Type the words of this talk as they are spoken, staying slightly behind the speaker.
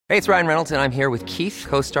Hey, it's Ryan Reynolds, and I'm here with Keith,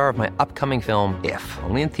 co-star of my upcoming film, If,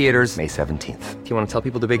 only in theaters May 17th. Do you want to tell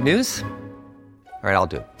people the big news? All right, I'll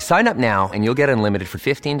do it. Sign up now and you'll get unlimited for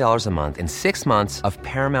 $15 a month and 6 months of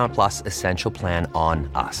Paramount Plus Essential Plan on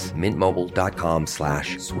us.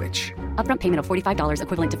 MintMobile.com/switch. Upfront payment of $45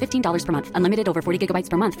 equivalent to $15 per month. Unlimited over 40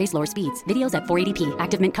 gigabytes per month. Face lower speeds. Videos at 480p.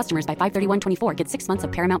 Active Mint customers by 531.24 get 6 months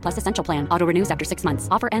of Paramount Plus Essential Plan. Auto renews after 6 months.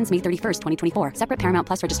 Offer ends May 31st, 2024. Separate Paramount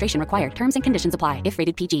Plus registration required. Terms and conditions apply if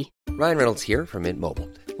rated PG. Ryan Reynolds here from Mint Mobile.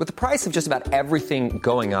 With the price of just about everything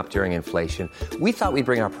going up during inflation, we thought we'd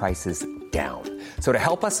bring our prices down. So to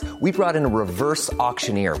help us, we brought in a reverse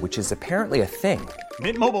auctioneer, which is apparently a thing.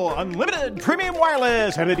 Mint Mobile Unlimited Premium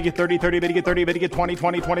Wireless. How to get 30, 30, bit to get 30, bit to get 20,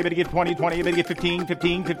 20, 20, bit to get 20, 20, bit to get 15,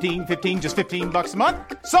 15, 15, 15, just $15 a month?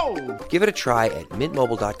 Sold! Give it a try at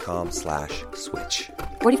mintmobile.com/switch.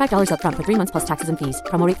 $45 upfront for 3 months plus taxes and fees.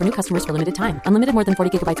 Promo rate for new customers for limited time. Unlimited more than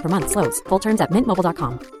 40 gigabytes per month. Slows full terms at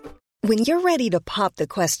mintmobile.com. When you're ready to pop the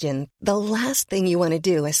question, the last thing you want to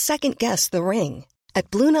do is second-guess the ring. At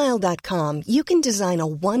BlueNile.com, you can design a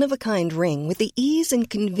one-of-a-kind ring with the ease and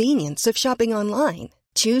convenience of shopping online.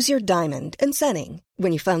 Choose your diamond and setting.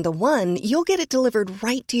 When you find the one, you'll get it delivered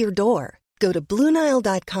right to your door. Go to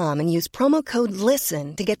BlueNile.com and use promo code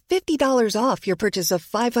LISTEN to get $50 off your purchase of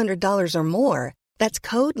 $500 or more. That's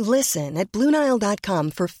code LISTEN at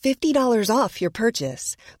BlueNile.com for $50 off your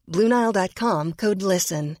purchase. BlueNile.com, code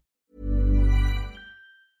LISTEN.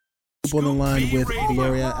 On the line with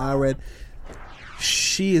Gloria Allred.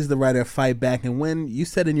 She is the writer of Fight Back, and when you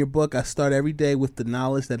said in your book, I start every day with the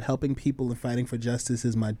knowledge that helping people and fighting for justice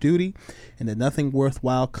is my duty, and that nothing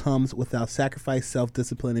worthwhile comes without sacrifice,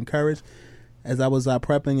 self-discipline, and courage. As I was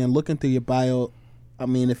prepping and looking through your bio, I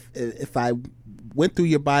mean, if I went through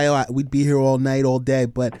your bio, we'd be here all night, all day.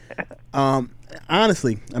 But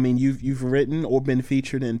honestly, I mean, you've written or been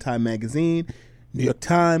featured in Time Magazine, New York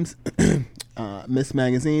Times, Miss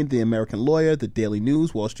Magazine, The American Lawyer, The Daily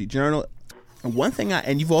News, Wall Street Journal. And one thing,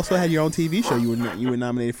 and you've also had your own TV show. You were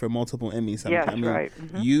nominated for multiple Emmys. Yes, I mean, right.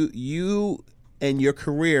 Mm-hmm. You and your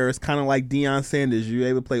career is kind of like Deion Sanders. You're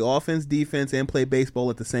able to play offense, defense, and play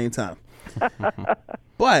baseball at the same time.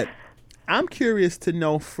 But I'm curious to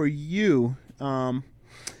know for you.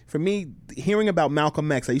 For me, hearing about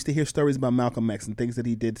Malcolm X, I used to hear stories about Malcolm X and things that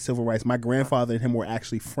he did to civil rights. My grandfather and him were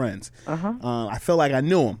actually friends. I felt like I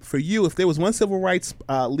knew him. For you, if there was one civil rights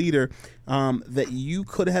leader that you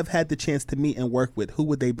could have had the chance to meet and work with, who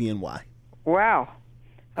would they be and why? Wow.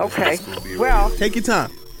 Okay. Well, take your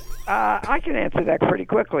time. I can answer that pretty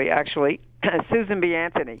quickly, actually. Susan B.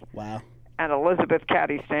 Anthony. Wow. And Elizabeth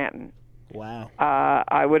Cady Stanton. Wow.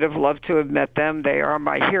 I would have loved to have met them. They are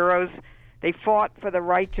my heroes. They fought for the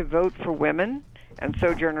right to vote for women, and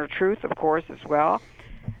Sojourner Truth, of course, as well.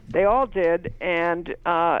 They all did, and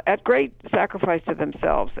at great sacrifice to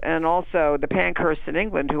themselves, and also the Pankhursts in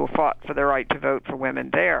England who fought for the right to vote for women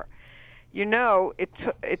there. You know, it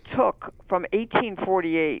took from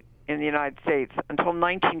 1848 in the United States until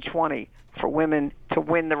 1920 for women to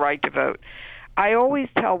win the right to vote. I always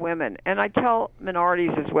tell women, and I tell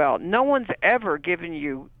minorities as well, no one's ever given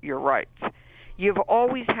you your rights. You've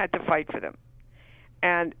always had to fight for them.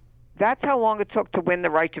 And that's how long it took to win the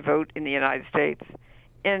right to vote in the United States.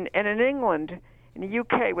 And in England, in the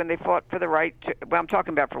UK, when they fought for the right to, well, I'm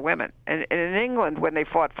talking about for women. And in England, when they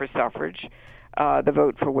fought for suffrage, the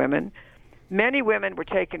vote for women, many women were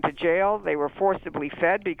taken to jail. They were forcibly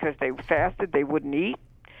fed because they fasted, they wouldn't eat.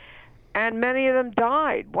 And many of them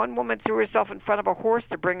died. One woman threw herself in front of a horse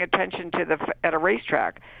to bring attention to at a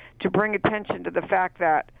racetrack, to bring attention to the fact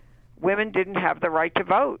that women didn't have the right to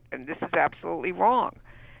vote, and this is absolutely wrong.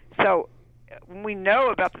 So we know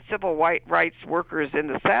about the civil rights workers in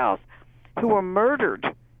the South who were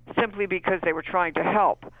murdered simply because they were trying to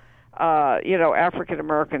help, African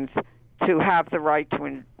Americans to have the right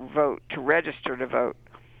to vote, to register to vote.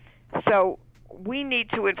 So we need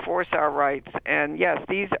to enforce our rights, and yes,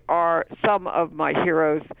 these are some of my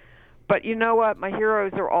heroes. But you know what? My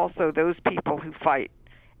heroes are also those people who fight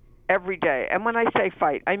every day. And when I say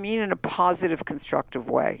fight, I mean in a positive, constructive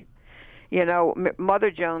way. You know,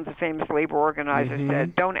 Mother Jones, a famous labor organizer,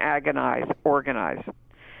 said, don't agonize, organize.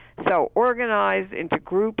 So organize into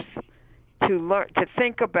groups to learn, to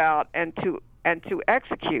think about, and to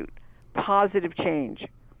execute positive change,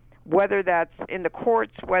 whether that's in the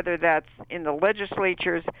courts, whether that's in the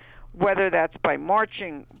legislatures, whether that's by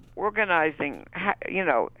marching, organizing,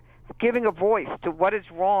 giving a voice to what is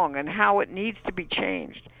wrong and how it needs to be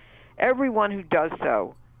changed. Everyone who does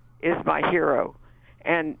so is my hero.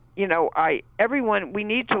 And, we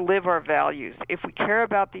need to live our values. If we care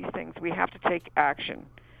about these things, we have to take action,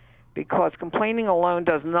 because complaining alone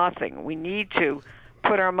does nothing. We need to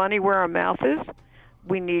put our money where our mouth is.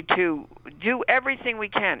 We need to do everything we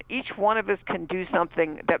can. Each one of us can do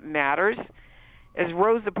something that matters. As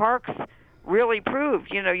Rosa Parks really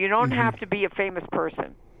proved, you don't have to be a famous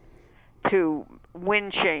person to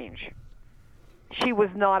win change. She was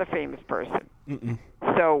not a famous person. Mm-mm.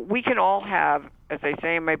 So we can all have, as I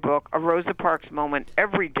say in my book, a Rosa Parks moment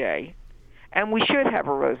every day, and we should have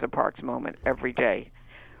a Rosa Parks moment every day,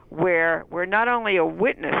 where we're not only a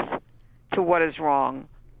witness to what is wrong,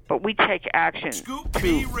 but we take action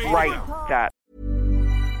to right that.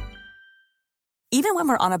 Even when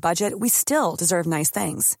we're on a budget, we still deserve nice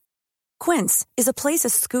things. Quince is a place to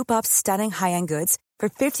scoop up stunning high-end goods for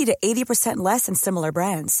 50 to 80% less than similar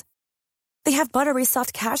brands. They have buttery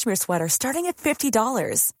soft cashmere sweaters starting at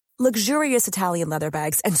 $50, luxurious Italian leather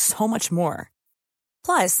bags, and so much more.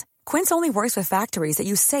 Plus, Quince only works with factories that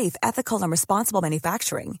use safe, ethical, and responsible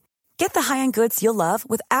manufacturing. Get the high-end goods you'll love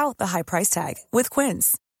without the high price tag with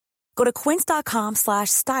Quince. Go to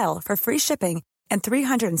quince.com/style for free shipping and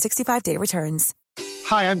 365-day returns.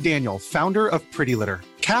 Hi, I'm Daniel, founder of Pretty Litter.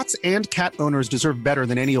 Cats and cat owners deserve better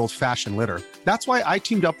than any old-fashioned litter. That's why I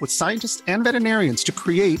teamed up with scientists and veterinarians to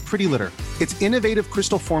create Pretty Litter. Its innovative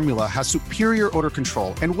crystal formula has superior odor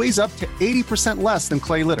control and weighs up to 80% less than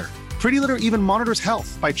clay litter. Pretty Litter even monitors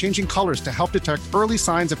health by changing colors to help detect early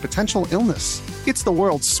signs of potential illness. It's the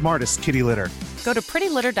world's smartest kitty litter. Go to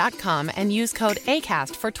prettylitter.com and use code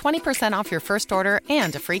ACAST for 20% off your first order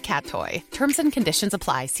and a free cat toy. Terms and conditions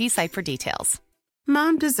apply. See site for details.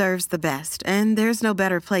 Mom deserves the best, and there's no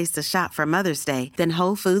better place to shop for Mother's Day than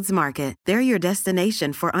Whole Foods Market. They're your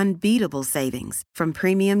destination for unbeatable savings, from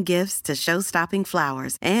premium gifts to show-stopping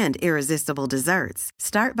flowers and irresistible desserts.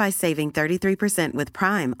 Start by saving 33% with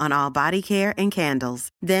Prime on all body care and candles.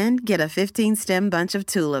 Then get a 15-stem bunch of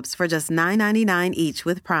tulips for just $9.99 each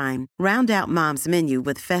with Prime. Round out Mom's menu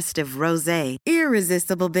with festive rosé,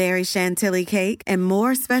 irresistible berry chantilly cake, and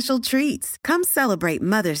more special treats. Come celebrate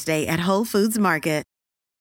Mother's Day at Whole Foods Market.